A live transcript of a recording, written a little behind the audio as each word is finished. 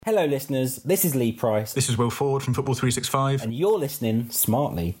Hello listeners, this is Lee Price. This is Will Ford from Football 365. And you're listening,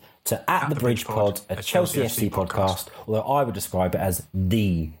 smartly, to At the Bridge Pod, a Chelsea FC podcast, although I would describe it as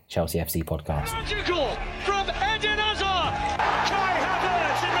the Chelsea FC podcast. Magical from Eden Hazard! Kai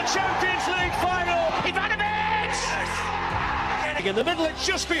Havertz in the Champions League final! Ivanovic! Yes. In the middle, it's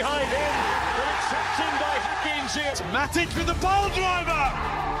just behind him, but it's tapped in by Hakim Ziyech. Matic with the ball driver!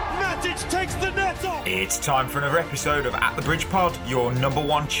 Matic takes the net off! It's time for another episode of At the Bridge Pod, your number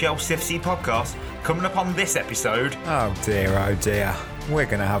one Chelsea FC podcast. Coming up on this episode... Oh dear. We're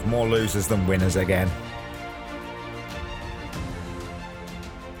going to have more losers than winners again.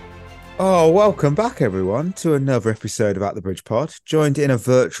 Oh, welcome back everyone to another episode of At the Bridge Pod. Joined in a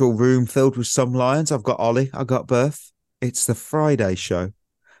virtual room filled with some lions. I've got Ollie, I've got Berth. It's the Friday show.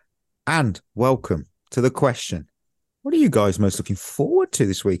 And welcome to the question. What are you guys most looking forward to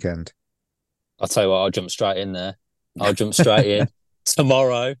this weekend? I'll tell you what, I'll jump straight in there.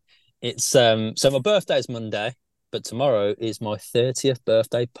 Tomorrow, it's so my birthday is Monday, but tomorrow is my 30th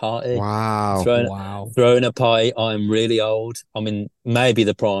birthday party. Wow. Throwing a party. I'm really old. I'm in maybe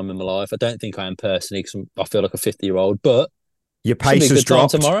the prime of my life. I don't think I am personally because I feel like a 50-year-old, but your pace has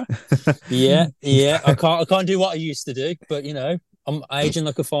dropped tomorrow. Yeah. I can't do what I used to do, but you know, I'm aging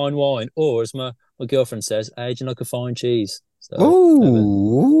like a fine wine, or as my girlfriend says, aging like a fine cheese.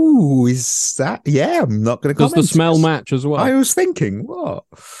 So, is that? Yeah, I'm not going to comment. Does the smell match as well? I was thinking, what?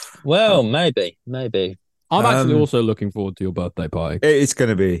 Well, maybe. I'm actually also looking forward to your birthday party. It's going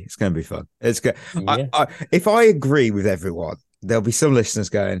to be fun. It's good. Yeah. If I agree with everyone, there'll be some listeners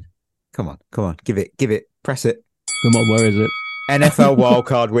going, "Come on, give it, press it." Come on, where is it? NFL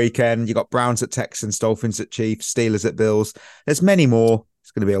wildcard weekend. You got Browns at Texans, Dolphins at Chiefs, Steelers at Bills. There's many more. It's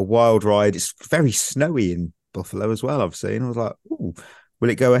going to be a wild ride. It's very snowy in Buffalo as well, I've seen. I was like, ooh, will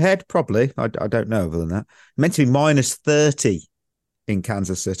it go ahead? Probably. I don't know other than that. Meant to be minus 30 in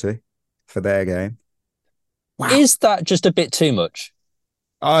Kansas City for their game. Wow. Is that just a bit too much?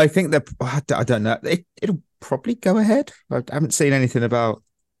 I think I don't know. It'll probably go ahead. I haven't seen anything about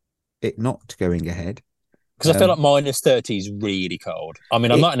it not going ahead. Because I feel like minus 30 is really cold. I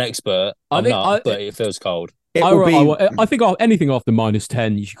mean, I'm not an expert. But it feels cold. I think anything after minus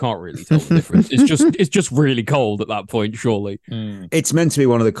 10, you can't really tell the difference. It's just really cold at that point, surely. It's meant to be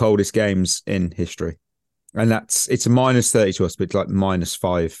one of the coldest games in history. And it's a minus 30 to us, but it's like minus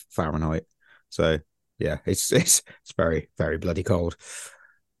 5 Fahrenheit. So, yeah, it's very, very bloody cold.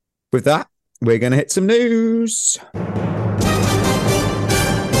 With that, we're going to hit some news.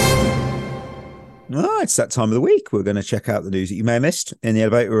 It's that time of the week. We're going to check out the news that you may have missed in the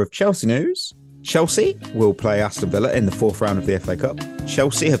elevator of Chelsea news. Chelsea will play Aston Villa in the fourth round of the FA Cup.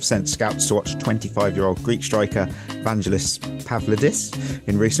 Chelsea have sent scouts to watch 25-year-old Greek striker Vangelis Pavlidis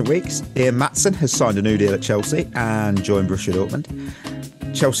in recent weeks. Ian Maatsen has signed a new deal at Chelsea and joined Borussia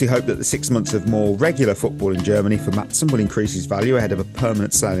Dortmund. Chelsea hope that the 6 months of more regular football in Germany for Maatsen will increase his value ahead of a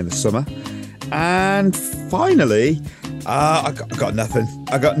permanent sale in the summer. And finally, I got nothing.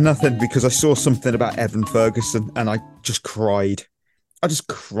 I got nothing because I saw something about Evan Ferguson and I just cried.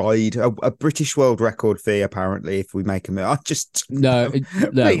 A British world record fee, apparently, if we make him. I just right.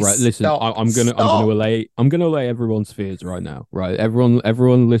 Listen, I'm gonna allay everyone's fears right now. Right,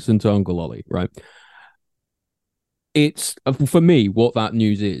 everyone, listen to Uncle Ollie. Right, it's for me. What that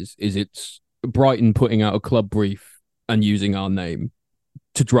news is it's Brighton putting out a club brief and using our name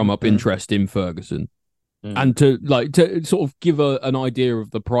to drum up interest in Ferguson. And to sort of give an idea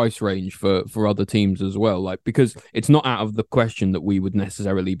of the price range for other teams as well, like, because it's not out of the question that we would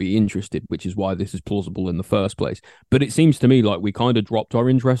necessarily be interested, which is why this is plausible in the first place. But it seems to me like we kind of dropped our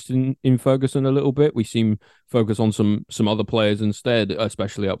interest in Ferguson a little bit. We seem focus on some other players instead,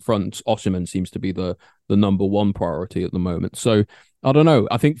 especially up front. Osimhen seems to be the number one priority at the moment. So I don't know.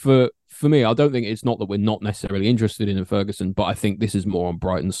 I think for me, I don't think it's not that we're not necessarily interested in Ferguson, but I think this is more on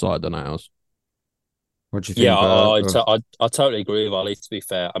Brighton's side than ours. What do you think? Yeah, I totally agree with Ali, to be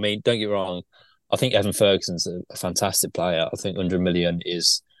fair. I mean, don't get me wrong. I think Evan Ferguson's a fantastic player. I think 100 million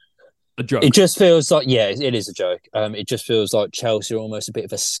is a joke. It just feels like, yeah, it is a joke. It just feels like Chelsea are almost a bit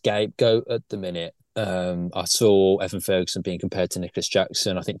of a scapegoat at the minute. I saw Evan Ferguson being compared to Nicholas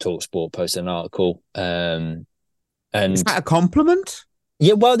Jackson. I think TalkSport posted an article. And is that a compliment?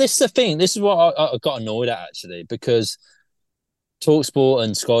 Yeah, well, this is the thing. This is what I got annoyed at, actually, because TalkSport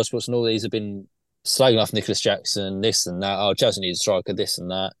and Sky Sports and all these have been slagging off Nicholas Jackson, this and that. Oh, Chelsea needs a striker, this and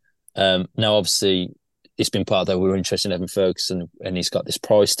that. Now, obviously, it's been part of that we're interested in Evan Ferguson and he's got this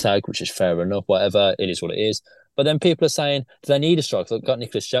price tag, which is fair enough, whatever. It is what it is. But then people are saying, do they need a striker? They've got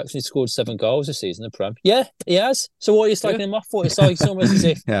Nicholas Jackson, he scored 7 goals this season in the Prem. Yeah, he has. So what are you slagging him off for? It's like, it's almost as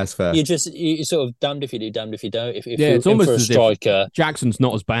if yeah, that's fair. you're sort of damned if you do, damned if you don't. If yeah, you're it's almost for a as striker, if Jackson's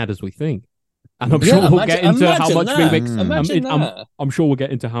not as bad as we think. And I'm sure we'll get into how much we miss. I'm sure we'll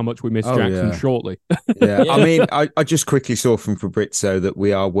get into how much we miss Jackson shortly. Yeah, I mean, I just quickly saw from Fabrizio that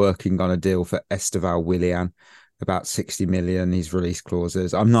we are working on a deal for Esteval Willian, about 60 million. His release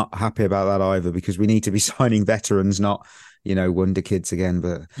clauses. I'm not happy about that either because we need to be signing veterans, not wonder kids again.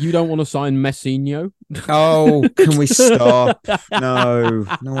 But you don't want to sign Messinho? Oh, can we stop? No,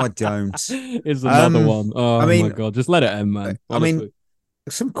 I don't. It's another one. Oh my god, just let it end, man. Honestly. I mean.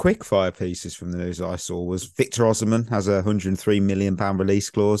 Some quick fire pieces from the news that I saw was Victor Osimhen has a £103 million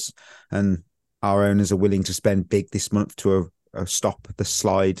release clause, and our owners are willing to spend big this month to stop the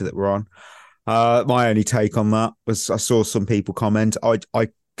slide that we're on. My only take on that was I saw some people comment, I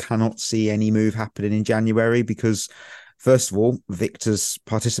cannot see any move happening in January because, first of all, Victor's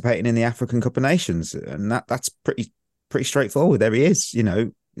participating in the African Cup of Nations, and that's pretty straightforward. There he is,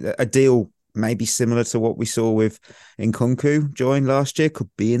 a deal maybe similar to what we saw with Nkunku join last year could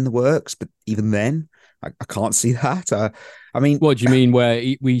be in the works, but even then, I can't see that. I mean, what do you mean? Where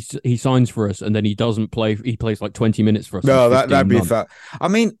he signs for us and then he doesn't play? He plays like 20 minutes for us. No, that'd be a fact. I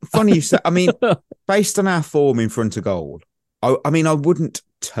mean, funny you said. I mean, based on our form in front of goal, I mean, I wouldn't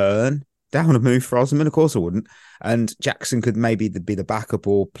turn down a move for Osimhen. Of course, I wouldn't. And Jackson could maybe be the backup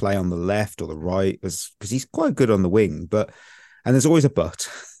or play on the left or the right, because he's quite good on the wing. And there's always a but.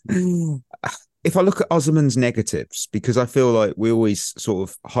 If I look at Osimhen's negatives, because I feel like we always sort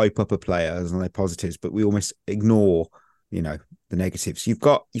of hype up a player and their positives, but we almost ignore, the negatives. You've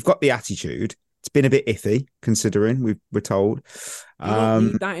got the attitude. It's been a bit iffy, considering we're told. You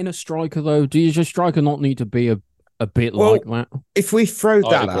don't need that in a striker, though. Do you just striker not need to be a bit like that? If we throw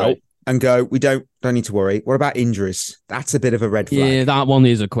that out and go, we don't need to worry. What about injuries? That's a bit of a red flag. Yeah, that one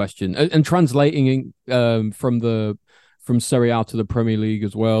is a question. And translating from Serie A to the Premier League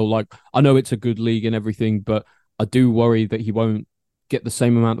as well. Like, I know it's a good league and everything, but I do worry that he won't get the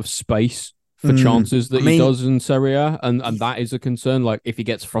same amount of space for chances that he does in Serie A, and that is a concern. Like, if he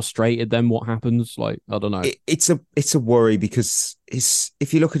gets frustrated, then what happens? Like, I don't know. It's a worry because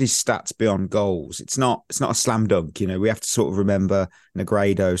if you look at his stats beyond goals, it's not a slam dunk. We have to sort of remember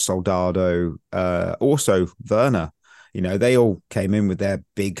Negredo, Soldado, also Werner. They all came in with their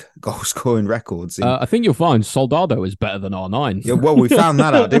big goal-scoring records. I think you'll find Soldado is better than R9. Yeah, well, we found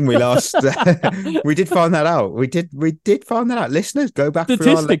that out, didn't we? We did find that out. We did find that out. Listeners, go back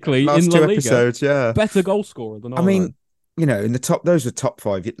statistically last in two La Liga, episodes. Yeah, better goal scorer than R9. I mean, in the top, those are top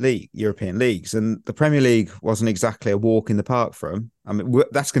 5 European leagues, and the Premier League wasn't exactly a walk in the park for him. I mean,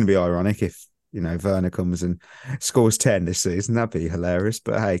 that's going to be ironic if Werner comes and scores 10 this season. That'd be hilarious.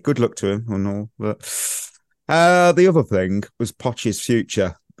 But hey, good luck to him and all. But the other thing was Poch's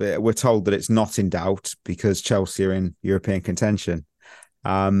future. We're told that it's not in doubt because Chelsea are in European contention.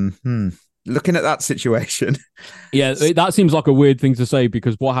 Looking at that situation. Yeah, that seems like a weird thing to say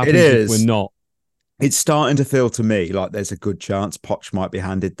because what happens if we're not? It's starting to feel to me like there's a good chance Poch might be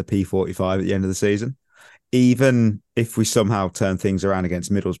handed the P45 at the end of the season. Even if we somehow turn things around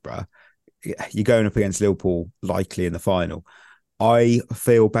against Middlesbrough, you're going up against Liverpool likely in the final. I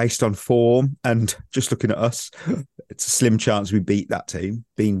feel based on form and just looking at us, it's a slim chance we beat that team,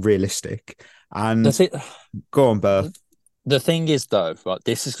 being realistic. And go on, Berth. The thing is, though, right,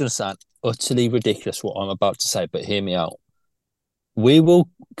 this is going to sound utterly ridiculous what I'm about to say, but hear me out. We will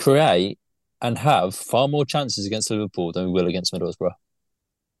create and have far more chances against Liverpool than we will against Middlesbrough.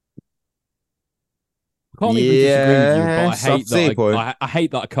 I can't even disagree with you, but I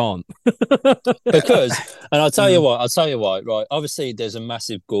hate that I can't. Because, and I'll tell you why, right? Obviously, there's a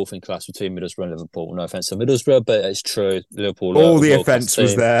massive golfing class between Middlesbrough and Liverpool. No offence to Middlesbrough, but it's true. Liverpool. All the offence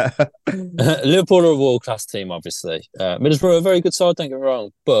was there. Liverpool are a world-class team, obviously. Middlesbrough are a very good side, don't get me wrong,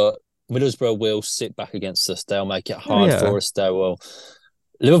 but Middlesbrough will sit back against us. They'll make it hard for us.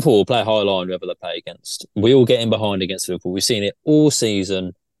 Liverpool will play high line whoever they play against. We will get in behind against Liverpool. We've seen it all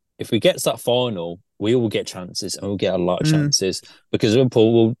season. If we get to that final, we will get chances and we'll get a lot of chances because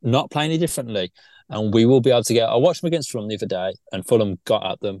Liverpool will not play any differently and we will be able to get... I watched them against Fulham the other day and Fulham got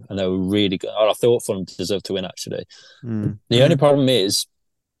at them and they were really good. I thought Fulham deserved to win, actually. The only problem is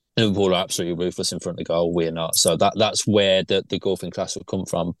Liverpool are absolutely ruthless in front of goal. We're not. So that's where the golfing class will come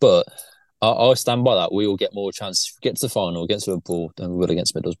from. But I stand by that. We will get more chances. If we get to the final against Liverpool than we will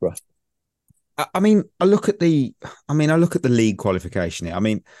against Middlesbrough. I mean, I look at the league qualification here. I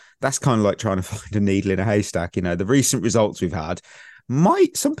mean, that's kind of like trying to find a needle in a haystack. The recent results we've had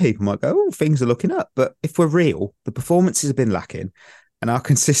some people might go, oh, things are looking up. But if we're real, the performances have been lacking. and our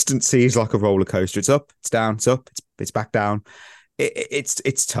consistency is like a roller coaster. It's up, it's down, it's up, it's back down.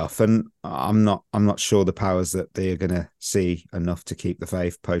 It's tough, and I'm not sure the powers that they are going to see enough to keep the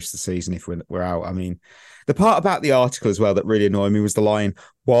faith post the season if we're out. I mean, the part about the article as well that really annoyed me was the line,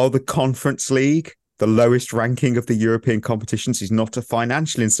 while the Conference League, the lowest ranking of the European competitions, is not a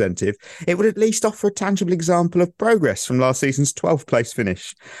financial incentive, it would at least offer a tangible example of progress from last season's 12th place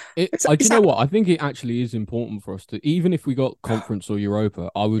finish. Do you know what? I think it actually is important for us to, even if we got Conference or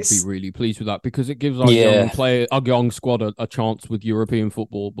Europa, I would be really pleased with that, because it gives our young squad a chance with European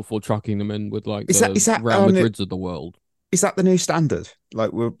football before chucking them in with like the Real Madrids of the world. Is that the new standard?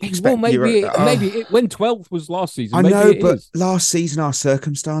 Like we're maybe when 12th was last season. I maybe know, it but is. last season our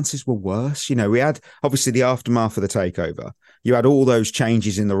circumstances were worse. You know, we had obviously the aftermath of the takeover. You had all those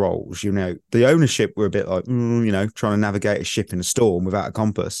changes in the roles. You know, the ownership were a bit like, trying to navigate a ship in a storm without a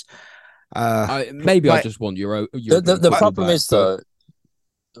compass. I just want Euro. The problem is though,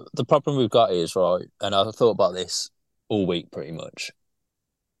 the problem we've got is right, and I've thought about this all week pretty much.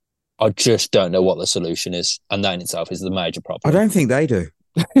 I just don't know what the solution is, and that in itself is the major problem. I don't think they do.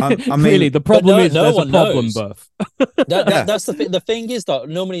 I mean, really, the problem is there's a problem, Buff. That's the thing. The thing is that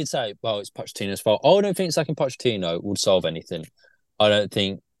normally you'd say, well, it's Pochettino's fault. I don't think sacking Pochettino would solve anything. I don't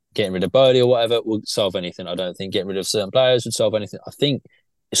think getting rid of Burnley or whatever would solve anything. I don't think getting rid of certain players would solve anything. I think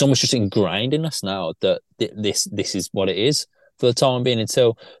it's almost just ingrained in us now that this is what it is for the time being,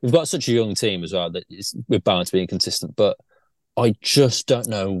 until we've got such a young team as well that we're bound to be inconsistent. But I just don't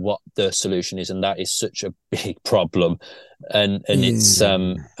know what the solution is, and that is such a big problem. And it's I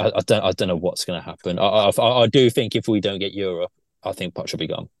don't know what's going to happen. I do think if we don't get Europe, I think Poch will be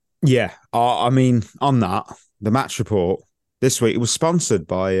gone. Yeah, I mean, on that, the match report this week, it was sponsored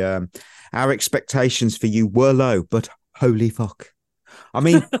by our expectations for you were low, but holy fuck. I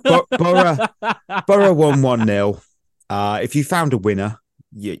mean, Borough won 1-0. If you found a winner,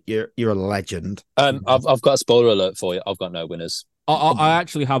 you're a legend. I've got a spoiler alert for you. I've got no winners. I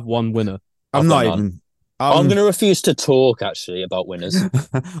actually have one winner. I'm going to refuse to talk actually about winners.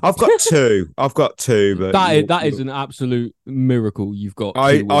 I've got two. But that is an absolute miracle. You've got.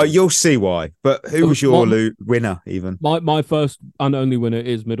 You'll see why. But who was your winner? Even my first and only winner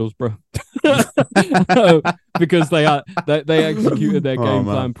is Middlesbrough, because they executed their game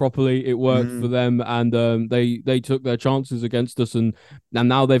plan properly. It worked for them, and they took their chances against us, and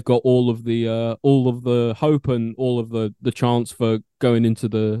now they've got all of the hope and all of the chance for going into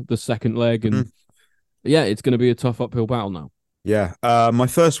the second leg and. Yeah, it's going to be a tough uphill battle now. Yeah, my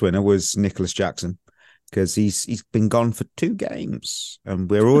first winner was Nicholas Jackson, because he's been gone for 2 games, and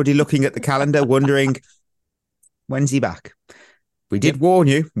we're already looking at the calendar, wondering when's he back. We did warn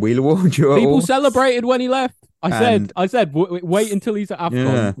you. We warned you. People celebrated when he left. I said, wait until he's at AFCON.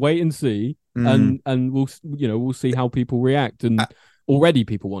 Yeah. Wait and see, and we'll see how people react. And already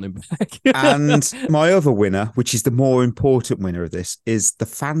people want him back. And my other winner, which is the more important winner of this, is the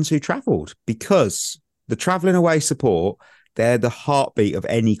fans who travelled, because the travelling away support, they're the heartbeat of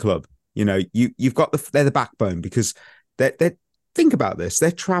any club. You know, you've got they're the backbone, because they think about this.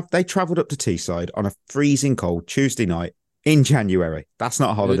 They travelled up to Teesside on a freezing cold Tuesday night in January. That's not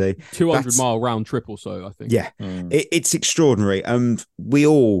a holiday. 200-mile round trip or so, I think. Yeah, it's extraordinary, and we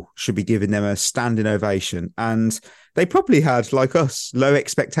all should be giving them a standing ovation. And they probably had, like us, low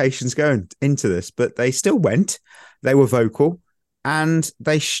expectations going into this, but they still went. They were vocal. And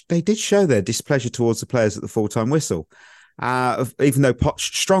they did show their displeasure towards the players at the full-time whistle. Even though Poch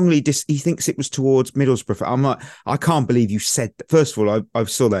strongly he thinks it was towards Middlesbrough. I'm like, I can't believe you said that. First of all, I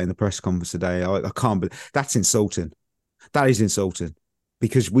saw that in the press conference today. I can't believe that's insulting. That is insulting,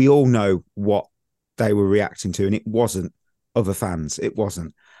 because we all know what they were reacting to, and it wasn't other fans. It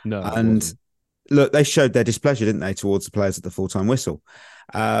wasn't. No. And look, they showed their displeasure, didn't they, towards the players at the full-time whistle.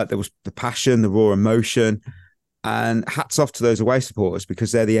 There was the passion, the raw emotion. And hats off to those away supporters,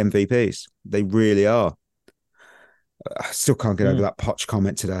 because they're the MVPs. They really are. I still can't get over that Poch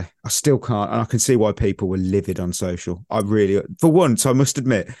comment today. I still can't. And I can see why people were livid on social. For once, I must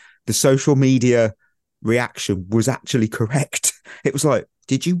admit, the social media reaction was actually correct. It was like,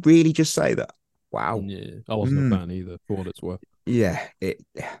 did you really just say that? Wow. Yeah, I wasn't a fan either, for what it's worth. Yeah.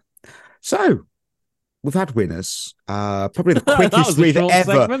 So, we've had winners. Probably the quickest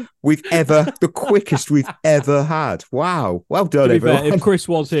the quickest we've ever had. Wow. Well done, everyone. Fair, if Chris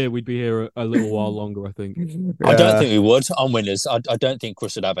was here, we'd be here a little while longer, I think. I don't think we would on winners. I don't think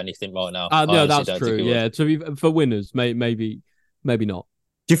Chris would have anything right now. No, that's true. Yeah. So for winners, maybe not.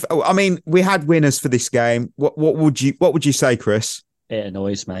 I mean, we had winners for this game. What would you say, Chris? It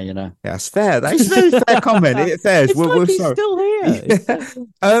annoys me, you know. Yeah, that's fair. That's a very fair comment. It's we're like he's still here.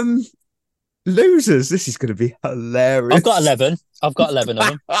 losers. This is going to be hilarious. I've got 11. I've got 11 of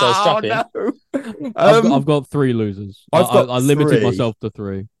them. So strap in. No. I've got 3 losers. I limited 3. myself to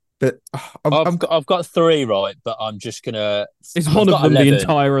 3. But I've got 3 right, but I'm just gonna. Is I've one of got them 11. the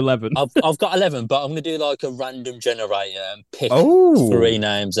entire 11? I've got 11, but I'm gonna do like a random generator and pick 3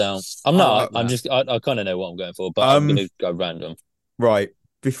 names out. I'm not. I'm just. I kind of know what I'm going for, but I'm gonna go random. Right.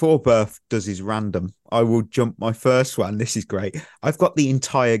 Before Berth does his random, I will jump my first one. This is great. I've got the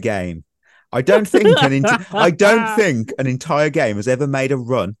entire game. I don't think an entire game has ever made a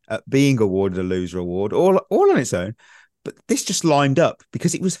run at being awarded a loser award all on its own. But this just lined up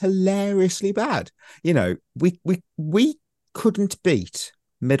because it was hilariously bad. You know, we couldn't beat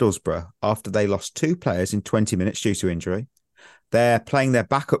Middlesbrough after they lost 2 players in 20 minutes due to injury. They're playing their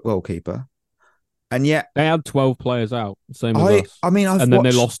backup goalkeeper, and yet they had 12 players out, same as us. Then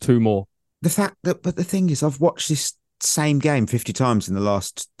they lost 2 more. But the thing is, I've watched this same game 50 times in the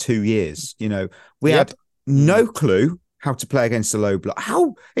last 2 years. You know, we had no clue how to play against a low block.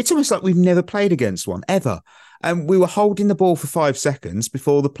 It's almost like we've never played against one ever. And we were holding the ball for 5 seconds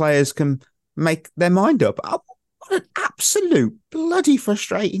before the players can make their mind up. What an absolute bloody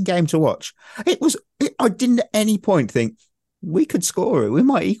frustrating game to watch. I didn't at any point think we could score it. We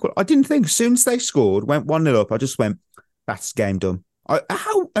might equal. I didn't think as soon as they scored, went 1-0 up, I just went, that's game done.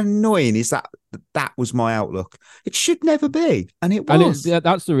 How annoying is that? That was my outlook. It should never be. And it was. And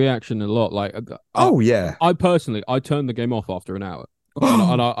that's the reaction a lot. Like, I personally turned the game off after an hour.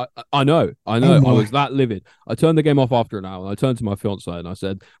 And I know. I was that livid. I turned the game off after an hour, and I turned to my fiance and I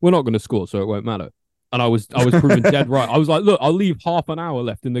said, "We're not going to score, so it won't matter." And I was proven dead right. I was like, "Look, I'll leave half an hour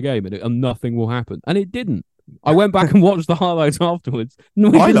left in the game, and nothing will happen." And it didn't. I went back and watched the highlights afterwards.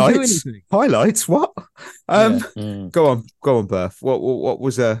 Highlights. What? Go on, Berth. What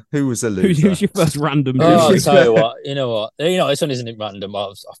was who was a loser? Who's your first random? I'll tell you what. You know what? This one isn't random. I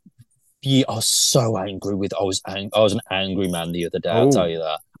was so angry with. I was an angry man the other day. I'll tell you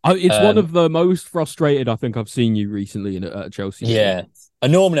that. It's one of the most frustrated I think I've seen you recently at Chelsea. Yeah.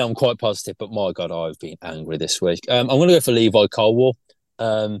 And normally I'm quite positive, but my God, I've been angry this week. I'm going to go for Levi Colwill.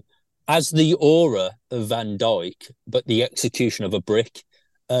 As the aura of Van Dijk, but the execution of a brick.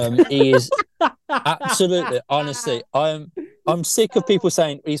 He is absolutely, honestly, I'm sick of people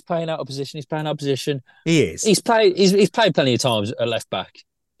saying he's playing out of position. He is. He's played plenty of times at left back.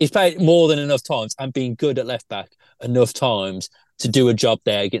 He's played more than enough times and been good at left back enough times to do a job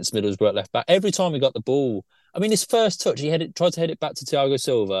there against Middlesbrough at left back. Every time he got the ball, I mean, his first touch, tried to head it back to Thiago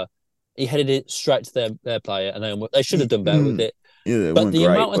Silva. He headed it straight to their player, and they should have done better with it. Yeah, but the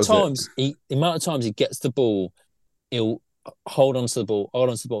amount of times he gets the ball, he'll hold on to the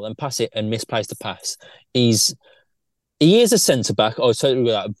ball, then pass it and misplace the pass. He is a centre back. I was totally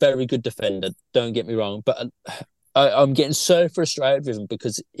with that. A very good defender. Don't get me wrong, but I'm getting so frustrated with him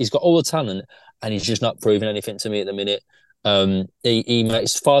because he's got all the talent and he's just not proving anything to me at the minute. He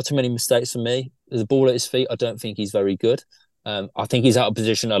makes far too many mistakes for me. The ball at his feet, I don't think he's very good. I think he's out of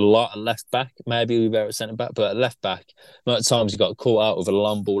position a lot at left back. Maybe we're better at centre back, but at left back, at times he got caught out with a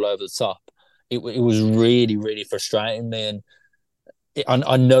long ball over the top. It was really, really frustrating me. And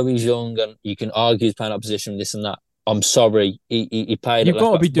I know he's young, and you can argue he's playing out of position, this and that. I'm sorry, he played. You've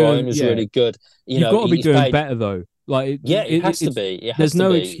got to be doing. Brian was really good. You've got to be doing better though. Like, it has to be. There's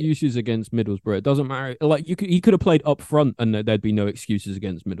no excuses against Middlesbrough. It doesn't matter. Like, he could have played up front, and there'd be no excuses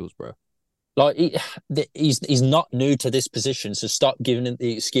against Middlesbrough. Like, he's not new to this position, so stop giving him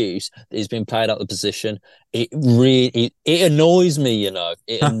the excuse that he's been played out of the position. It really it annoys me,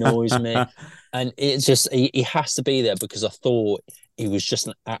 It annoys me, and it's just he has to be there because I thought he was just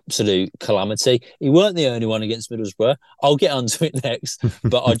an absolute calamity. He weren't the only one against Middlesbrough. I'll get onto it next,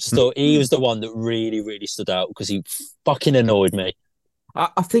 but I just thought he was the one that really, really stood out because he fucking annoyed me.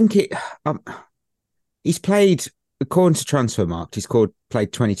 I think he's played. According to Transfermarkt, he's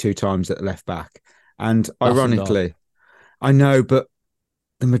played 22 times at left back. And ironically, I know, but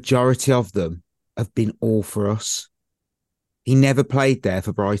the majority of them have been all for us. He never played there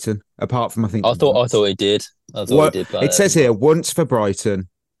for Brighton, apart from, I think... I thought he did. I thought he did play. It says here, once for Brighton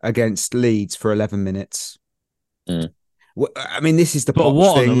against Leeds for 11 minutes. Mm. I mean, this is the but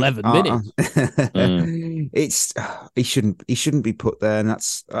what thing. 11 minutes? It's he shouldn't be put there, and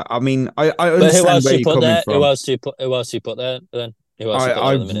that's. I mean, I understand where you're coming from. Who else do you put there? Then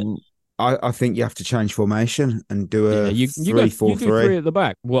I think you have to change formation and do a 3-4-3. 3 at the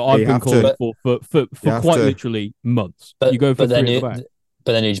back. Well, I've been calling for quite literally months. But, you go for 3 at the back.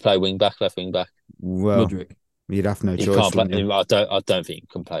 But then you play wing back, left wing back. Well, Mudryk. You'd have no choice. I don't think you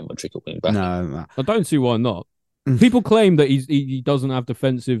can play Mudryk at wing back. No, I don't see why not. People claim that he doesn't have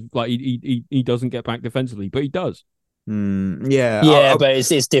defensive, like he doesn't get back defensively, but he does. Yeah, Yeah, but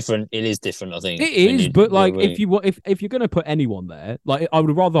it's different. It is different, I think. It is, but like if you're going to put anyone there, like I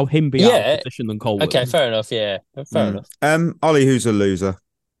would rather him be out of position than Colwill. Okay, fair enough. Yeah, fair enough. Ollie, who's a loser?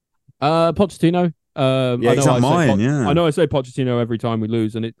 Pochettino. He's not mine. Yeah, I know I say Pochettino every time we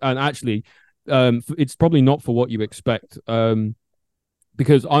lose, and actually, it's probably not for what you expect.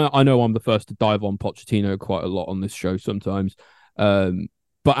 Because I know I'm the first to dive on Pochettino quite a lot on this show sometimes.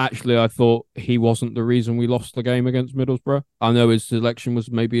 But actually, I thought he wasn't the reason we lost the game against Middlesbrough. I know his selection was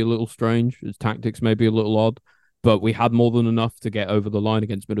maybe a little strange, his tactics maybe a little odd, but we had more than enough to get over the line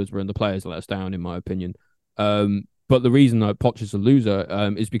against Middlesbrough, and the players let us down, in my opinion. But the reason that Poch is a loser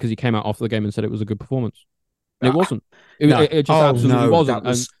is because he came out after the game and said it was a good performance. It wasn't. It just absolutely wasn't. That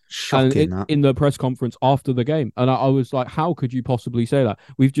was shocking. In the press conference after the game, and I was like, "How could you possibly say that?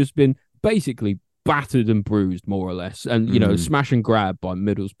 We've just been basically battered and bruised, more or less, and smash and grab by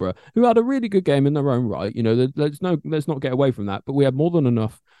Middlesbrough, who had a really good game in their own right. Let's not get away from that. But we had more than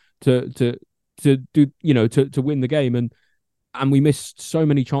enough to do, to win the game, and we missed so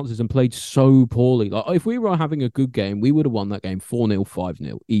many chances and played so poorly. Like if we were having a good game, we would have won that game 4-0,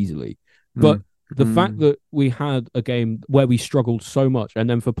 5-0 easily. But the fact that we had a game where we struggled so much, and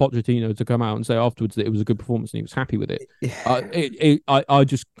then for Pochettino to come out and say afterwards that it was a good performance and he was happy with it,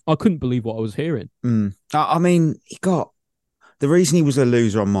 I couldn't believe what I was hearing. I mean, the reason he was a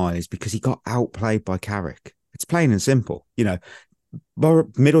loser on mine is because he got outplayed by Carrick. It's plain and simple.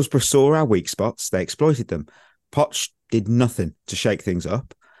 Middlesbrough saw our weak spots, they exploited them. Poch did nothing to shake things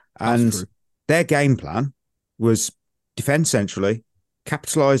up, and their game plan was defend centrally,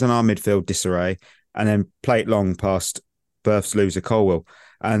 capitalise on our midfield disarray, and then play it long past Berth's loser Colwill.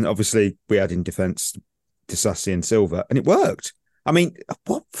 And obviously we had in defence Disassi and Silva, and it worked. I mean,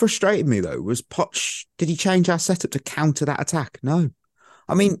 what frustrated me though was Poch, did he change our setup to counter that attack? No.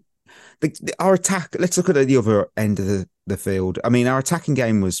 I mean, our attack, let's look at the other end of the field. I mean, our attacking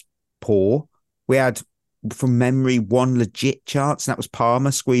game was poor. We had, from memory, one legit chance, and that was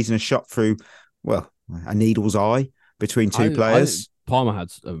Palmer squeezing a shot through, a needle's eye between two players. Palmer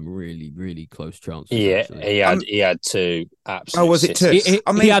had a really, really close chance. Yeah, he had two absolute. Oh, was it two?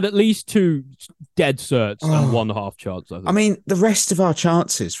 He had at least two dead certs and one half chance, I think. I mean, the rest of our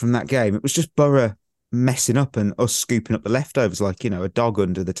chances from that game, it was just Borough messing up and us scooping up the leftovers like, a dog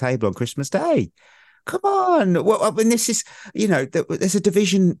under the table on Christmas Day. Come on. Well, I mean, this is, there's a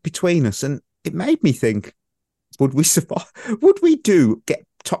division between us, and it made me think, would we survive? Would we get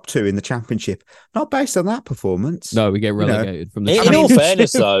top two in the Championship? Not based on that performance. No, we get relegated from the Championship. In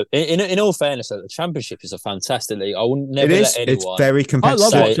all fairness, though, the Championship is a fantastic league. I would never let anyone. It's very competitive. I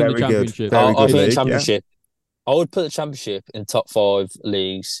love watching very the Championship. Good. Very I good think league, Championship. I would put the Championship in top 5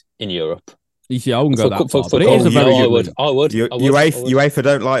 leagues in Europe. You see, I wouldn't go that far, but it is a very good league. I would. UEFA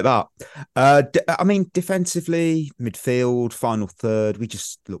don't like that. I mean, defensively, midfield, final third, we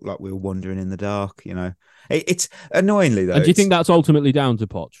just look like we were wandering in the dark. It's annoyingly though. And do you think that's ultimately down to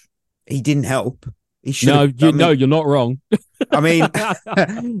Poch? He didn't help. He should. No, you're not wrong. I mean,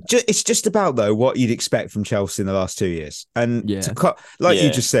 it's just about though what you'd expect from Chelsea in the last 2 years, and you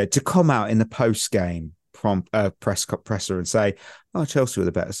just said, to come out in the post game presser and say, "Oh, Chelsea were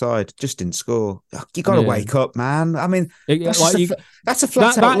the better side, just didn't score." You got to wake up, man. I mean, that's a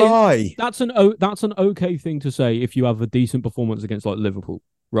flat out lie. That's an okay thing to say if you have a decent performance against like Liverpool,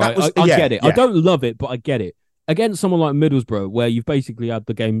 right? I get it. Yeah. I don't love it, but I get it. Against someone like Middlesbrough, where you've basically had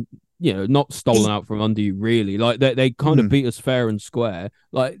the game, not stolen out from under you, really. Like they kind of beat us fair and square.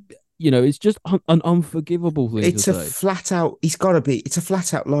 Like, it's just an unforgivable thing. It's a flat out. It's a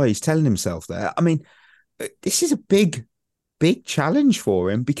flat out lie. He's telling himself there. I mean, this is a big challenge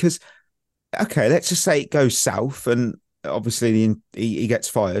for him because, okay, let's just say it goes south and obviously he gets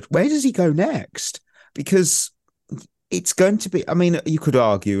fired. Where does he go next? Because it's going to be, I mean, you could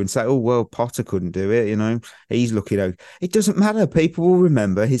argue and say, oh, well, Potter couldn't do it, he's looking out. It doesn't matter. People will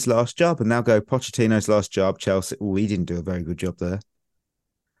remember his last job and they'll go, Pochettino's last job, Chelsea, he didn't do a very good job there.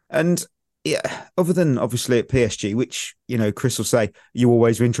 And yeah, other than obviously at PSG, which, Chris will say, you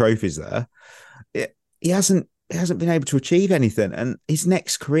always win trophies there. He hasn't been able to achieve anything, and his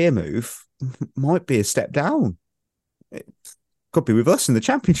next career move might be a step down. It could be with us in the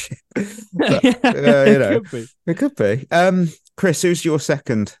Championship. But, it could be. Chris, who's your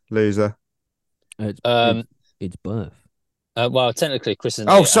second loser? It's Berth. Well, technically, Chris is.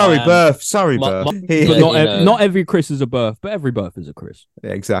 Oh, sorry, Berth. Sorry, Berth. Not every Chris is a Berth, but every Berth is a Chris.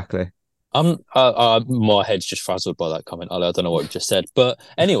 Yeah, exactly. My head's just frazzled by that comment. I don't know what you just said, but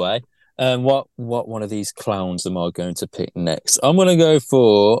anyway. What one of these clowns am I going to pick next? I'm going to go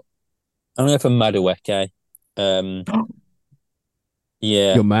for Madueke.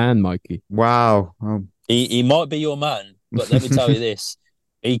 Yeah, your man, Mikey. Wow. He might be your man, but let me tell you this: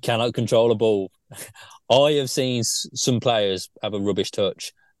 he cannot control a ball. I have seen some players have a rubbish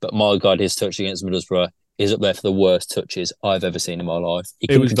touch, but my God, his touch against Middlesbrough is up there for the worst touches I've ever seen in my life. He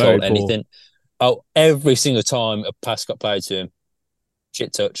couldn't control anything. Oh, every single time a pass got played to him,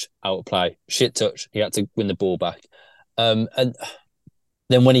 shit touch, out of play, shit touch. He had to win the ball back. And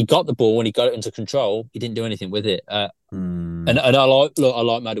then when he got the ball, when he got it into control, he didn't do anything with it. And I like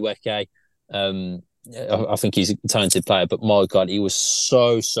Madueke. I think he's a talented player, but my God, he was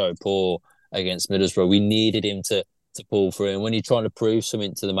so poor against Middlesbrough. We needed him to pull through, and when you're trying to prove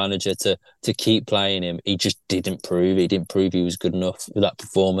something to the manager to keep playing him, he just didn't prove. He didn't prove he was good enough with that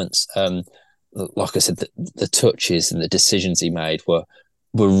performance. Like I said, the touches and the decisions he made were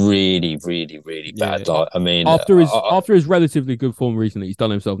really bad. Yeah. Like, I mean, after his relatively good form recently, he's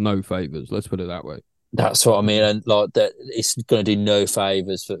done himself no favors. Let's put it that way. That's what I mean, and like that, it's going to do no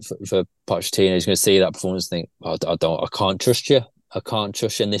favors for Pochettino. He's going to see that performance and think, I can't trust you. I can't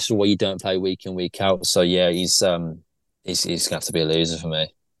trust you, and this is why you don't play week in, week out. So yeah, he's going to have to be a loser for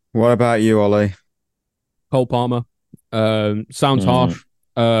me. What about you, Ollie? Cole Palmer. Sounds harsh,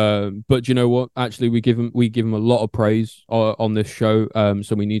 but you know what? Actually, we give him a lot of praise on this show.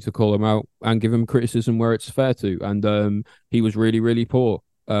 So we need to call him out and give him criticism where it's fair to. And he was really poor.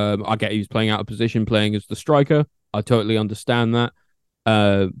 I get he was playing out of position, playing as the striker. I totally understand that.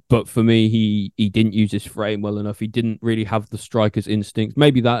 But for me, he didn't use his frame well enough. He didn't really have the striker's instincts.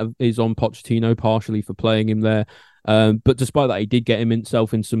 Maybe that is on Pochettino partially for playing him there. But despite that, he did get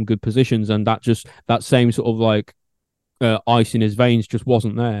himself in some good positions, and that same sort of like ice in his veins just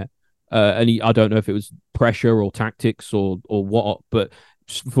wasn't there. And I don't know if it was pressure or tactics or what, but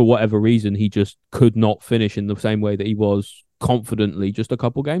for whatever reason, he just could not finish in the same way that he was confidently just a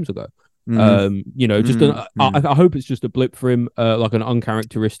couple games ago. I hope it's just a blip for him, like an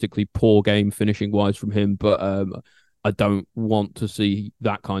uncharacteristically poor game finishing wise from him, but I don't want to see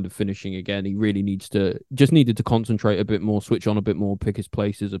that kind of finishing again. He really needed to concentrate a bit more, switch on a bit more, pick his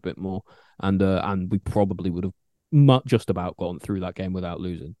places a bit more, and we probably would have just about gone through that game without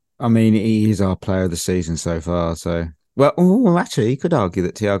losing. I mean, he is our player of the season so far, so actually you could argue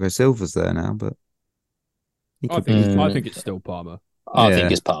that Thiago Silva's there now, but I think it's still Palmer. I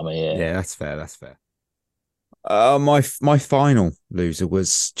think it's Palmer, yeah. Yeah, that's fair. My final loser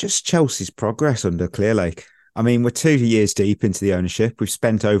was just Chelsea's progress under Clearlake. I mean, we're 2 years deep into the ownership. We've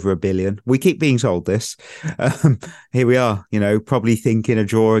spent over $1 billion. We keep being told this. Here we are, probably thinking a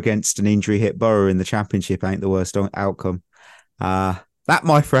draw against an injury-hit Borough in the Championship ain't the worst outcome. That,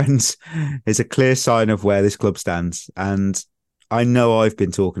 my friends, is a clear sign of where this club stands. And I know I've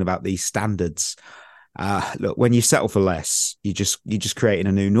been talking about these standards. Look, when you settle for less, you just creating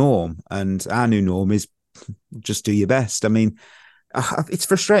a new norm, and our new norm is just do your best. I mean, it's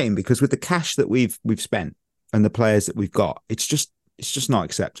frustrating because with the cash that we've spent and the players that we've got, it's just not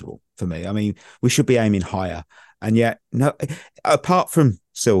acceptable for me. I mean, we should be aiming higher, and yet no. Apart from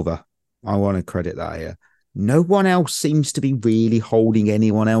Silva, I want to credit that here. No one else seems to be really holding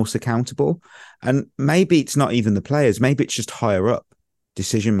anyone else accountable, and maybe it's not even the players. Maybe it's just higher up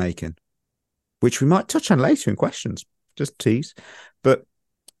decision making, which we might touch on later in questions, just tease. But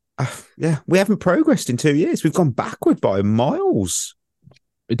we haven't progressed in 2 years. We've gone backward by miles.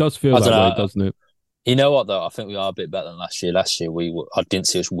 It does feel that way, doesn't it? You know what, though? I think we are a bit better than last year. Last year, I didn't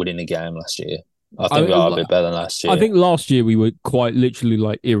see us winning a game last year. I think we are a bit better than last year. I think last year we were quite literally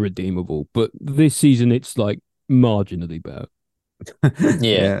like irredeemable, but this season it's like marginally better.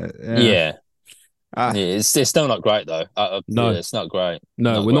 Yeah. It's still not great though. No, it's not great.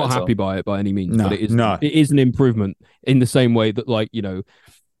 No, we're not happy by it by any means. No, but it is an improvement in the same way that, like,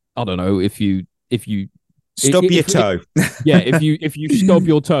 I don't know, if you stub your toe. If you stub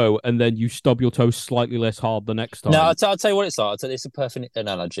your toe and then you stub your toe slightly less hard the next time. No, I'll tell you what it's like. It's a perfect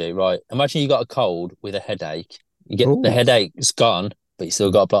analogy, right? Imagine you got a cold with a headache. You get the headache's gone, but you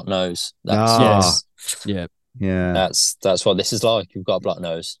still got a blocked nose. That's what this is like. You've got a blocked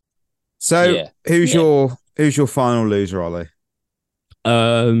nose. So who's your final loser, Ollie?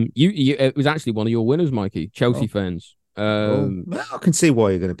 It was actually one of your winners, Mikey. Chelsea fans. I can see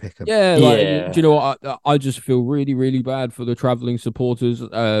why you're going to pick him. Do you know what? I just feel really, really bad for the travelling supporters.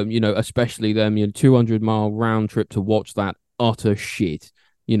 Especially them. 200-mile round trip to watch that utter shit.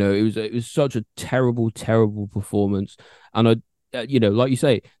 It was such a terrible, terrible performance. And like you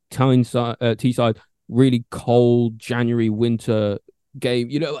say, Teesside, really cold January winter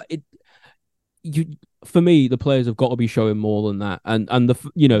game. For me, the players have got to be showing more than that, and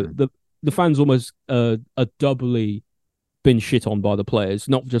the fans almost are doubly been shit on by the players,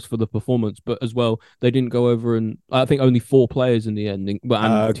 not just for the performance, but as well, they didn't go over, and I think only 4 players in the end, and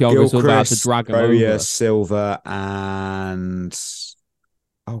Thiago Silva had to drag them over. Silva, and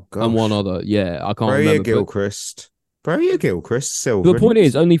and one other, I can't remember. Gilchrist, Silva. The point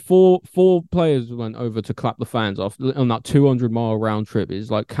is, only four players went over to clap the fans off on that 200-mile round trip. It's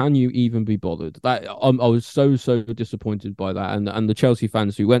like, can you even be bothered? That I was so disappointed by that, and the Chelsea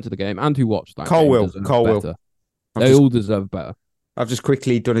fans who went to the game and who watched that Colwill. They all deserve better. I've just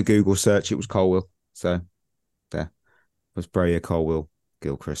quickly done a Google search. It was Colwill. So there was Broja, Colwill,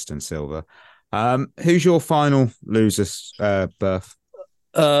 Gilchrist, and Silva. Who's your final losers, Berth?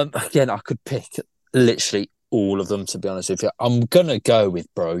 Again, I could pick literally all of them, to be honest with you. I'm gonna go with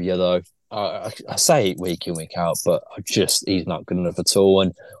Broja though. I say it week in, week out, but he's not good enough at all.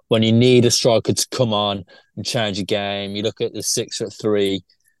 And when you need a striker to come on and change a game, you look at the 6'3"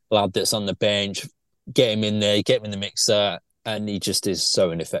 lad that's on the bench. Get him in there, get him in the mixer, and he just is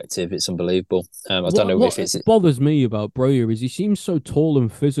so ineffective. It's unbelievable. I don't know if it's... What bothers me about Broja is he seems so tall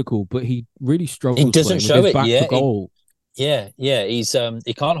and physical, but he really struggles. He doesn't show it back yet. to goal. He's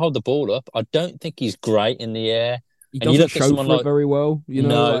he can't hold the ball up. I don't think he's great in the air. He doesn't show for it very well.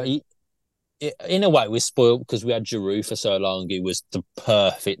 In a way, we're spoiled because we had Giroud for so long. He was the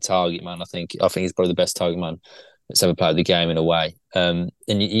perfect target man. I think he's probably the best target man that's ever played the game in a way. And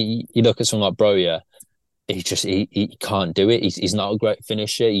you look at someone like Broja. He can't do it. He's not a great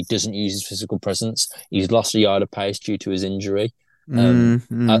finisher. He doesn't use his physical presence. He's lost a yard of pace due to his injury.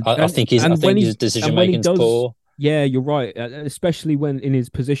 I think his decision making is poor. Yeah, you're right. Especially when in his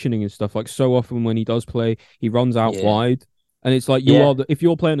positioning and stuff. Like so often when he does play, he runs out wide. And it's like if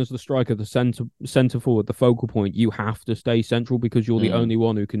you're playing as the striker, the centre forward, the focal point, you have to stay central because you're the only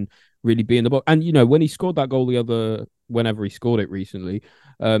one who can really be in the box. And when he scored that goal whenever he scored it recently,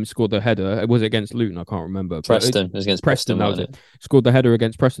 scored the header. Was it against Luton? I can't remember. Preston. It was against Preston. That was it. Scored the header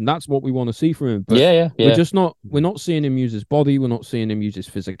against Preston. That's what we want to see from him. But we're not seeing him use his body. We're not seeing him use his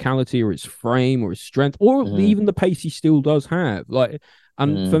physicality or his frame or his strength or even the pace he still does have.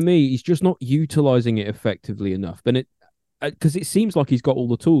 For me, he's just not utilising it effectively enough. And because it seems like he's got all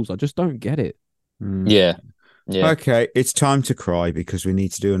the tools. I just don't get it. Yeah. Okay, it's time to cry because we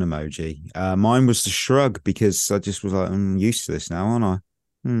need to do an emoji. Mine was the shrug because I just was like, I'm used to this now, aren't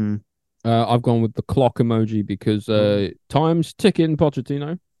I? I've gone with the clock emoji because time's ticking,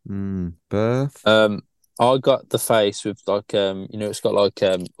 Pochettino. Berth? I got the face with it's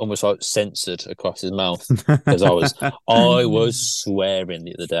got almost like censored across his mouth because I was swearing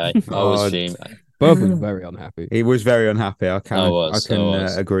the other day. I was fuming. Berth was very unhappy. He was very unhappy. I can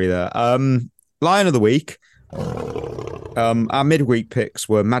agree there. Lion of the week. Our midweek picks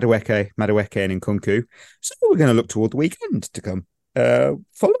were Madueke, and Nkunku. So we're going to look toward the weekend to come.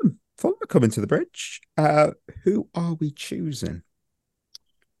 Fulham are coming to the bridge. Who are we choosing?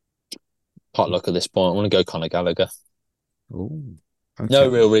 Potluck at this point. I want to go Conor Gallagher. Oh, okay. No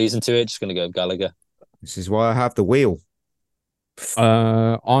real reason to it. Just going to go Gallagher. This is why I have the wheel.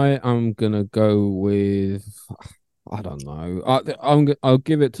 I am gonna go with I don't know. I'll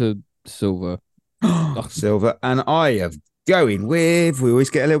give it to Silva. Silva, and I am going with. We always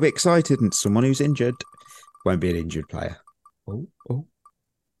get a little bit excited, and someone who's injured won't be an injured player.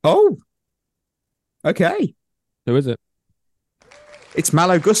 Oh. Okay. Who is it? It's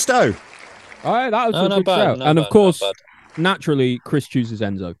Malo Gusto. All right, that was a good shout. And of course, naturally, Chris chooses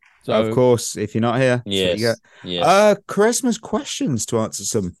Enzo. So, of course, if you're not here, yes. Christmas questions to answer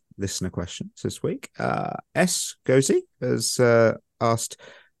some listener questions this week. S. Gozi has asked,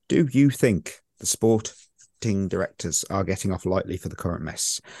 do you think the sporting directors are getting off lightly for the current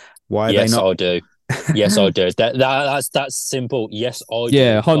mess? Why are they not? I do. Yes, I do. That's simple. Yes, I do.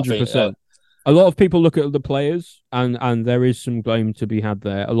 Yeah, 100%. A lot of people look at the players, and there is some blame to be had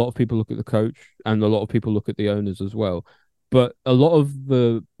there. A lot of people look at the coach, and a lot of people look at the owners as well. But a lot of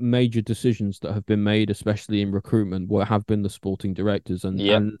the major decisions that have been made, especially in recruitment, have been the sporting directors,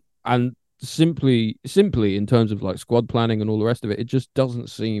 and simply in terms of like squad planning and all the rest of it, it just doesn't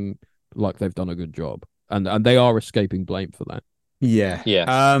seem like they've done a good job, and they are escaping blame for that. Yeah.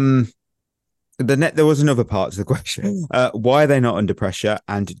 There was another part to the question. Why are they not under pressure,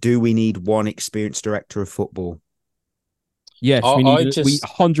 and do we need one experienced director of football? Yes, we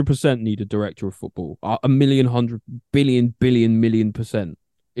 100% need a director of football. A million, 100 billion, million %.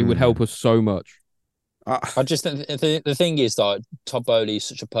 It would help us so much. I just think the thing is that Todd Bowley is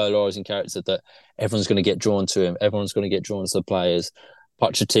such a polarising character that everyone's going to get drawn to him. Everyone's going to get drawn to the players.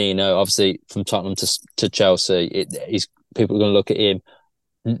 Pochettino, obviously, from Tottenham to Chelsea, people are going to look at him.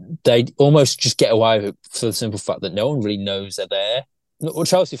 They almost just get away with it for the simple fact that no one really knows they're there. Well,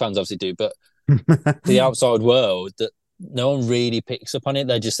 Chelsea fans obviously do, but to the outside world, that no one really picks up on it.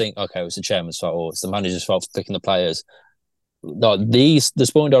 They just think, okay, it's the chairman's fault or it's the manager's fault for picking the players. No, the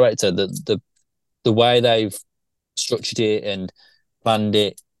sporting director, the way they've structured it and planned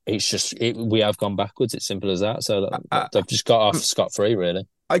it, it's just we have gone backwards. It's simple as that. So they've just got off scot-free, really.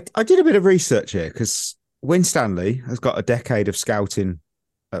 I did a bit of research here because Winstanley has got a decade of scouting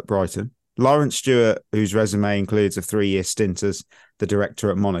at Brighton. Lawrence Stewart, whose resume includes a 3-year stint as the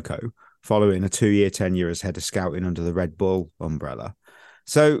director at Monaco, following a 2-year tenure as head of scouting under the Red Bull umbrella.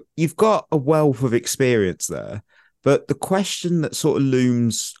 So you've got a wealth of experience there. But the question that sort of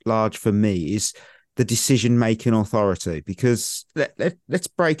looms large for me is the decision-making authority, because let's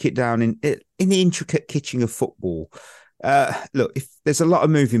break it down in the intricate kitchen of football. Look, if there's a lot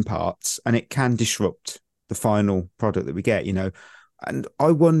of moving parts and it can disrupt the final product that we get, and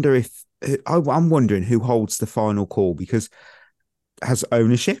I'm wondering who holds the final call, because has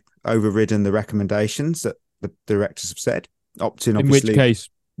ownership overridden the recommendations that the directors have said? Opt-in, obviously. In which case,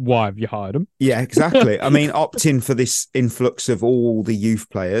 why have you hired them? Yeah, exactly. I mean, opt-in for this influx of all the youth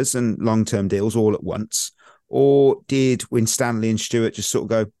players and long-term deals all at once, or did Winstanley and Stewart just sort of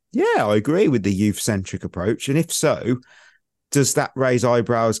go, yeah, I agree with the youth-centric approach? And if so, does that raise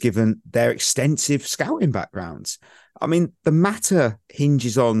eyebrows given their extensive scouting backgrounds? I mean, the matter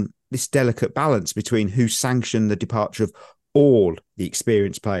hinges on this delicate balance between who sanctioned the departure of all the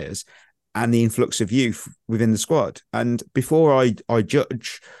experienced players and the influx of youth within the squad. And before I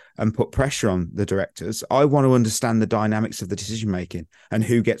judge and put pressure on the directors, I want to understand the dynamics of the decision-making and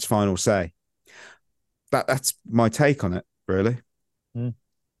who gets final say. That's my take on it, really. Mm.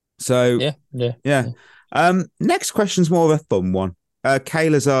 So, yeah. Next question's more of a fun one.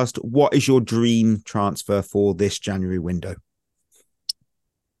 Kayla's asked, what is your dream transfer for this January window?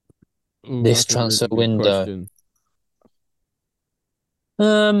 Ooh, This transfer window.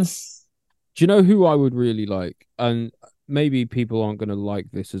 Do you know who I would really like? And maybe people aren't going to like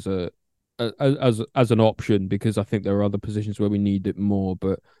this as an option, because I think there are other positions where we need it more.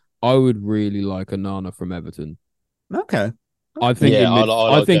 But I would really like Onana from Everton. Okay. I think.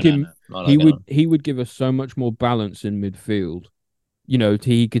 I think he would give us so much more balance in midfield.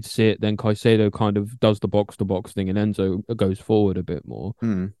 He could sit, then Caicedo kind of does the box to box thing, and Enzo goes forward a bit more.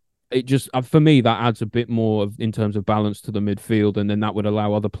 It just, for me, that adds a bit more in terms of balance to the midfield, and then that would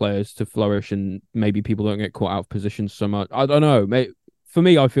allow other players to flourish, and maybe people don't get caught out of positions so much. I don't know. For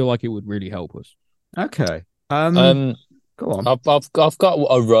me, I feel like it would really help us. Okay. Go on. I've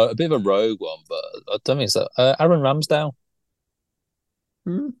got a bit of a rogue one, but I don't think so. Aaron Ramsdale.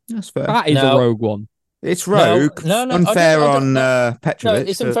 That's fair. That is a rogue one. It's rogue. No, unfair on Petrovic. No,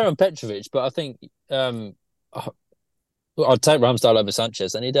 it's unfair on Petrovic, but I think I'd take Ramsdale over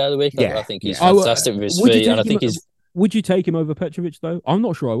Sanchez any day of the week. Yeah, I think he's fantastic with his feet, and I think he's. Would you take him over Petrovic though? I'm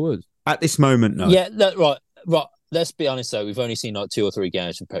not sure I would. At this moment, no. Yeah, right. Let's be honest though. We've only seen like 2 or 3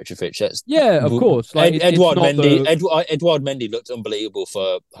 games from Petrovic. Of course. Like, Edouard Mendy looked unbelievable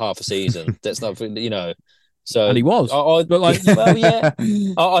for half a season. That's not, So and he was. But like, well, yeah.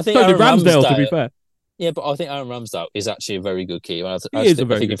 I think so Aaron did Ramsdale, to be fair. Yeah, but I think Aaron Ramsdale is actually a very good keeper. I think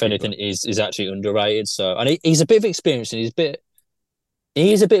if anything, is actually underrated. So, and he's a bit of experience, and he's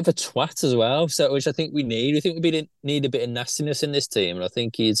a bit of a twat as well. So, which I think we need. We think we need a bit of nastiness in this team, and I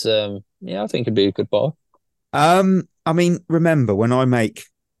think he's, I think he'd be a good buy. I mean, remember when I make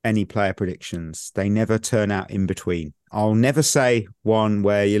any player predictions, they never turn out in between. I'll never say one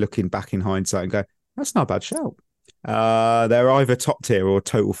where you're looking back in hindsight and go, "That's not a bad shout." They're either top tier or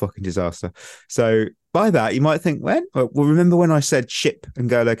total fucking disaster. So by that, you might think, well, remember when I said ship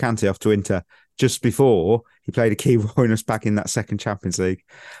N'Golo Kante off to Inter just before he played a key role in us back in that second Champions League?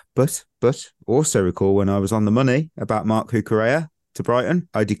 But also recall when I was on the money about Marc Cucurella to Brighton,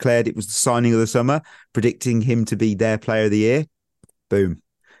 I declared it was the signing of the summer, predicting him to be their player of the year. Boom.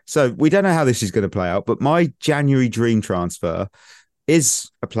 So we don't know how this is going to play out, but my January dream transfer is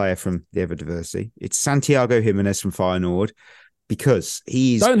a player from the Eredivisie. It's Santiago Jimenez from Feyenoord, because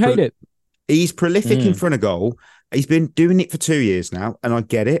don't hate it. He's prolific in front of goal. He's been doing it for 2 years now, and I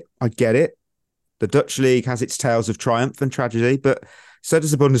get it. The Dutch league has its tales of triumph and tragedy, but so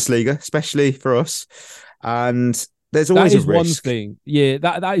does the Bundesliga, especially for us. And there's always a risk. One thing. Yeah,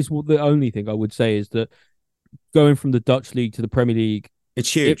 that is the only thing I would say is that going from the Dutch league to the Premier League,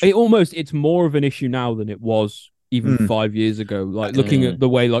 it's huge. It's more of an issue now than it was even 5 years ago. Like looking at the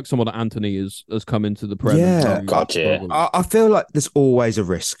way like someone like Anthony has come into the Premier. Yeah, I feel like there's always a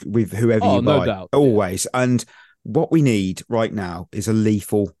risk with whoever you buy. No doubt. Always. And what we need right now is a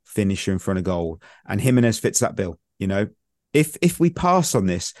lethal finisher in front of goal. And Jimenez fits that bill. If we pass on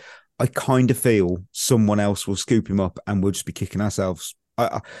this, I kind of feel someone else will scoop him up and we'll just be kicking ourselves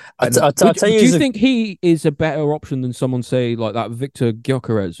I'll tell you, do you think he is a better option than someone, say, like that Victor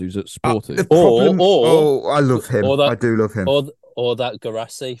Gyökeres who's at Sporting? The problem, I love him. I do love him. Or that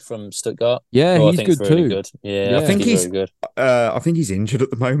Garassi from Stuttgart. Yeah, who he's I think's good really too. Good. Yeah, I think he's very good. I think he's injured at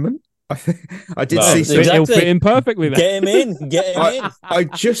the moment. I did Well, see He'll fit in perfectly there. Get him in. Get him in. I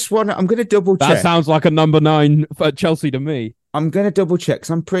just want to, I'm going to double check. That sounds like a number 9 for Chelsea to me. I'm going to double check because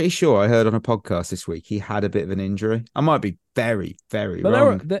I'm pretty sure I heard on a podcast this week he had a bit of an injury. I might be very, very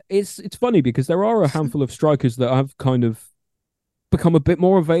wrong. It's funny because there are a handful of strikers that have kind of become a bit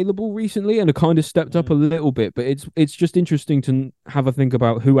more available recently and have kind of stepped up a little bit. But it's just interesting to have a think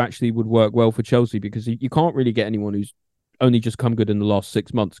about who actually would work well for Chelsea, because you can't really get anyone who's only just come good in the last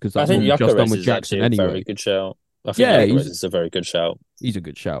 6 months, because that's what we've just done with Jackson anyway. A very good shout. I think Gyökeres is a very good shout. He's a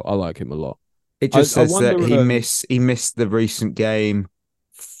good shout. I like him a lot. It just says that he missed the recent game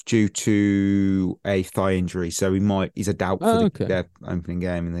due to a thigh injury, so he's a doubt for the opening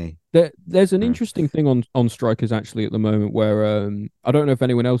game in the. There's an interesting thing on strikers actually at the moment where I don't know if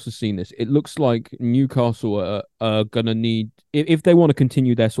anyone else has seen this. It looks like Newcastle are gonna need, if they want to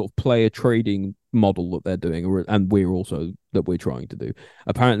continue their sort of player trading model that they're doing, and we're trying to do.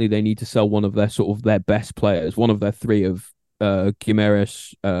 Apparently, they need to sell one of their best players, one of their 3 of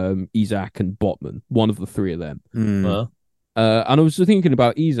Gimenez, Isak, and Botman. One of the 3 of them. And I was thinking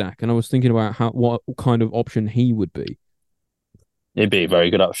about Isak, and I was thinking about what kind of option he would be. He'd be a very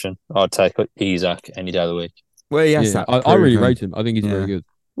good option. I'd take Isak any day of the week. Well, yes, I really rate him. I think he's very good.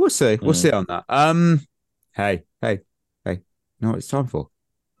 We'll see. We'll see on that. Hey. You know what it's time for?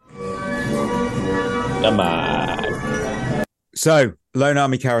 Come on. So, Lone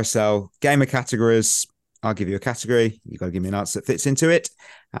Army Carousel, game of categories. I'll give you a category. You've got to give me an answer that fits into it.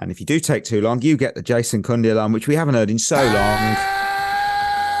 And if you do take too long, you get the Jason Cundy alarm, which we haven't heard in so long.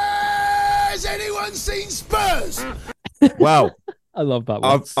 Has anyone seen Spurs? Well, I love that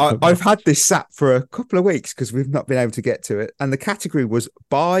one. I've had this sat for a couple of weeks because we've not been able to get to it. And the category was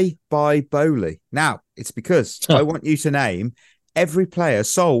Bye Bye Bowley. Now, it's because I want you to name every player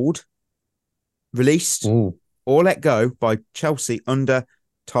sold, released, or let go by Chelsea under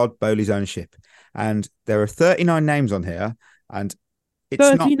Todd Bowley's ownership. And there are 39 names on here, and it's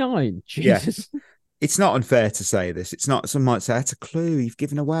 39. Jesus. Yeah, it's not unfair to say this. It's not. Some might say that's a clue you've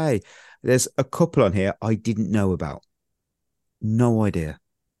given away. There's a couple on here I didn't know about. No idea.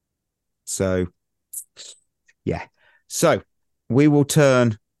 So, yeah. So we will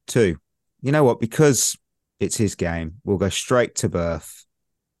turn to, you know what? Because it's his game, we'll go straight to birth.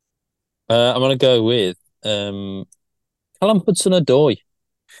 I'm going to go with Callum Hudson-Odoi.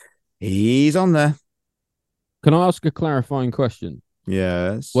 He's on there. Can I ask a clarifying question?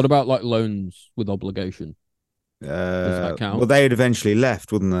 Yes. What about like loans with obligation? Does that count? Well, they had eventually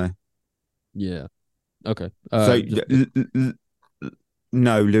left, wouldn't they? Yeah. Okay.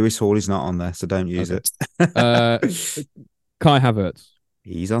 No, Lewis Hall is not on there, so don't use it. Kai Havertz.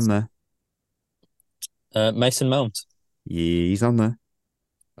 He's on there. Mason Mount. He's on there.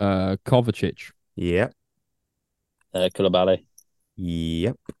 Kovacic. Yep. Koulibaly.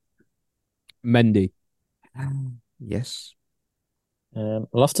 Yep. Mendy. Yes.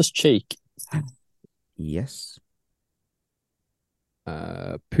 Loftus-Cheek. Yes.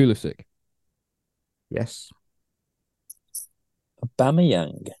 Pulisic. Yes.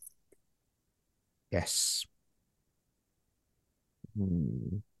 Aubameyang. Yes.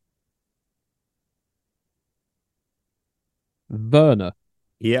 Werner.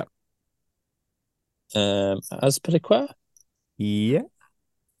 Yep. Azpilicueta. Yep.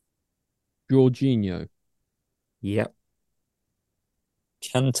 Jorginho. Yep.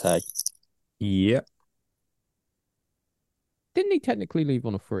 Kante. Yep. Didn't he technically leave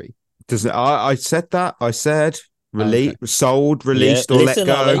on a free? Does it? I said that. I said sold, released, or let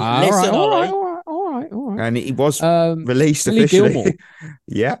go. All right. And he was released Billy officially. Gilmore.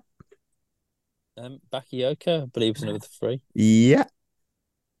 Yeah. Bakayoko, I believe, was another 3. Yeah.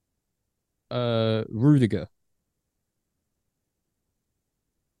 Rudiger.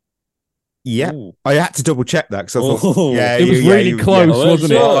 Yeah. Ooh. I had to double check that because I thought, Ooh. It was really close,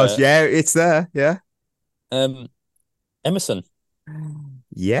 wasn't it? Yeah, it's there. Yeah. Emerson.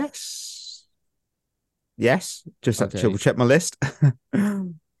 Yes. Just had to Okay. double check my list.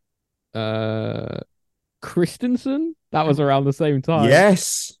 Christensen. That was around the same time.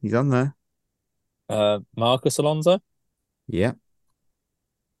 Yes, he's on there. Marcus Alonso. Yeah.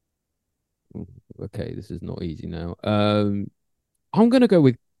 Okay, this is not easy now. I'm gonna go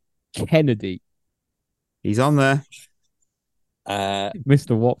with Kennedy, He's on there.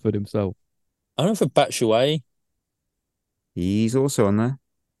 Mr. Watford himself. I don't know for Batshuayi. He's also on there.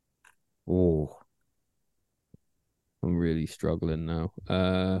 Oh. I'm really struggling now.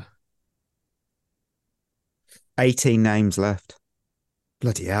 18 names left.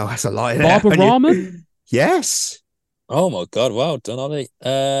 Bloody hell, that's a lot. Barbara Rahman? Yes. Oh my God! Well done, Ollie.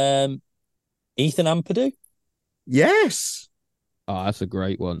 Ethan Ampadu. Yes. Oh, that's a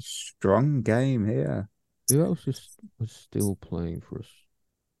great one. Strong game here. Who else was still playing for us?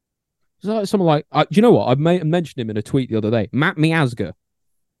 Is that someone like? Do you know what? I mentioned him in a tweet the other day. Matt Miazga.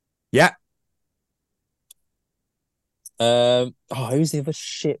 Yeah. Who's the other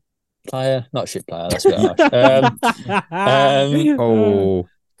shit player? Not shit player. That's a bit harsh.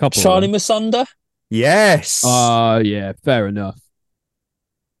 Charlie Musonda. Yes. Yeah, fair enough.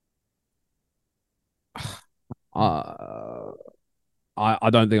 I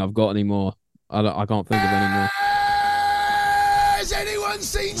don't think I've got any more. I can't think of any more. Has anyone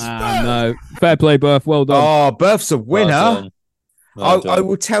seen Spurs? No. Fair play, Berth. Well done. Oh, Berth's a winner. Well done. I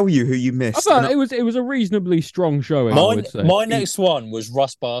will tell you who you missed. I thought it was a reasonably strong showing. I would say. My next one was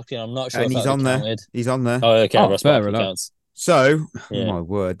Ross Barkley, and I'm not sure and if he's on there. He's on there. Oh, okay. Ross fair Barkley enough. counts. So, Yeah. oh my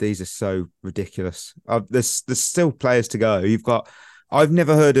word, these are so ridiculous. There's still players to go. I've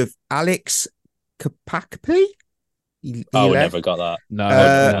never heard of Alex Kapakpi. We never got that.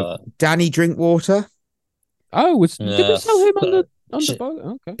 No. Danny Drinkwater. Oh, did we sell him under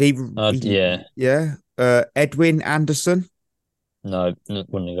Okay. Yeah. Edwin Anderson. No,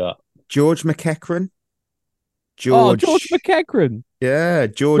 wouldn't have got. George McEachran. George McEachran. Yeah,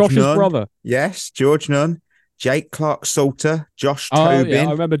 George Josh's Nunn. brother. Yes, George Nunn. Jake Clark-Salter. Josh Tobin. Yeah,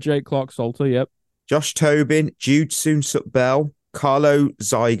 I remember Jake Clark-Salter, yep. Josh Tobin. Jude Soonsup-Bell. Carlo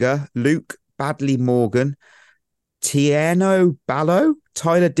Zyger. Luke Badley Morgan. Tieno Ballo.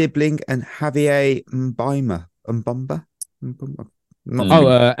 Tyler Dibbling and Javier Mbamba.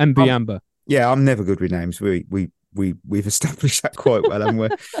 MB Amber. Yeah, I'm never good with names. We've established that quite well, haven't we?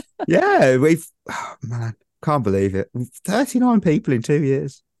 Yeah, man, can't believe it. 39 people in 2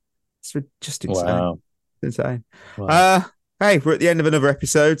 years. It's just insane. Wow. Insane. Wow. Hey, we're at the end of another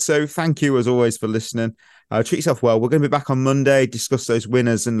episode, so thank you as always for listening. Treat yourself well. We're going to be back on Monday, discuss those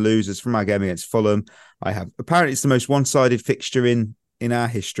winners and losers from our game against Fulham. Apparently it's the most one-sided fixture in our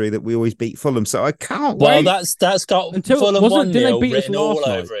history that we always beat Fulham, so I can't wait. Well, that's got Fulham 1-0 did they beat us written all last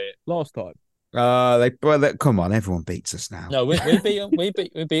over night? it. Last time. Come on, everyone beats us now. No, we beat them. We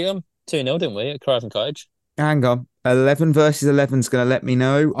beat them 2-0, didn't we, at Craven Cottage? Hang on. 11 versus 11 is going to let me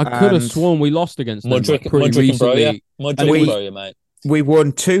know. I could have sworn we lost against them Mudrick pretty recently. and Broya, mate. We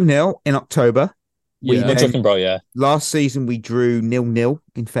won 2-0 in October. Mudrick and Broya. Last season, we drew 0-0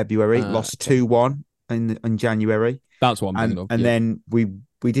 in February, lost 2-1 in January. That's what I'm thinking of. And then we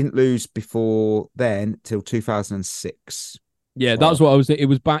didn't lose before then till 2006. Yeah, that's what I was thinking. It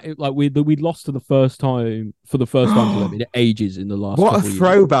was back like we'd lost for the first time to them in ages in the last. What a couple of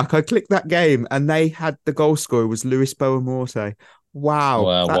throwback! I clicked that game and they had the goal scorer was Luis Boamorte. Wow!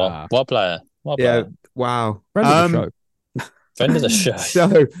 Wow, what player? Yeah, wow. Friend of the show. Friend of the show.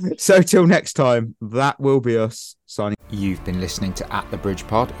 So till next time, that will be us signing. You've been listening to At the Bridge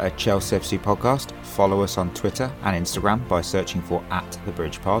Pod, a Chelsea FC podcast. Follow us on Twitter and Instagram by searching for At the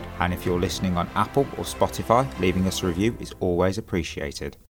Bridge Pod. And if you're listening on Apple or Spotify, leaving us a review is always appreciated.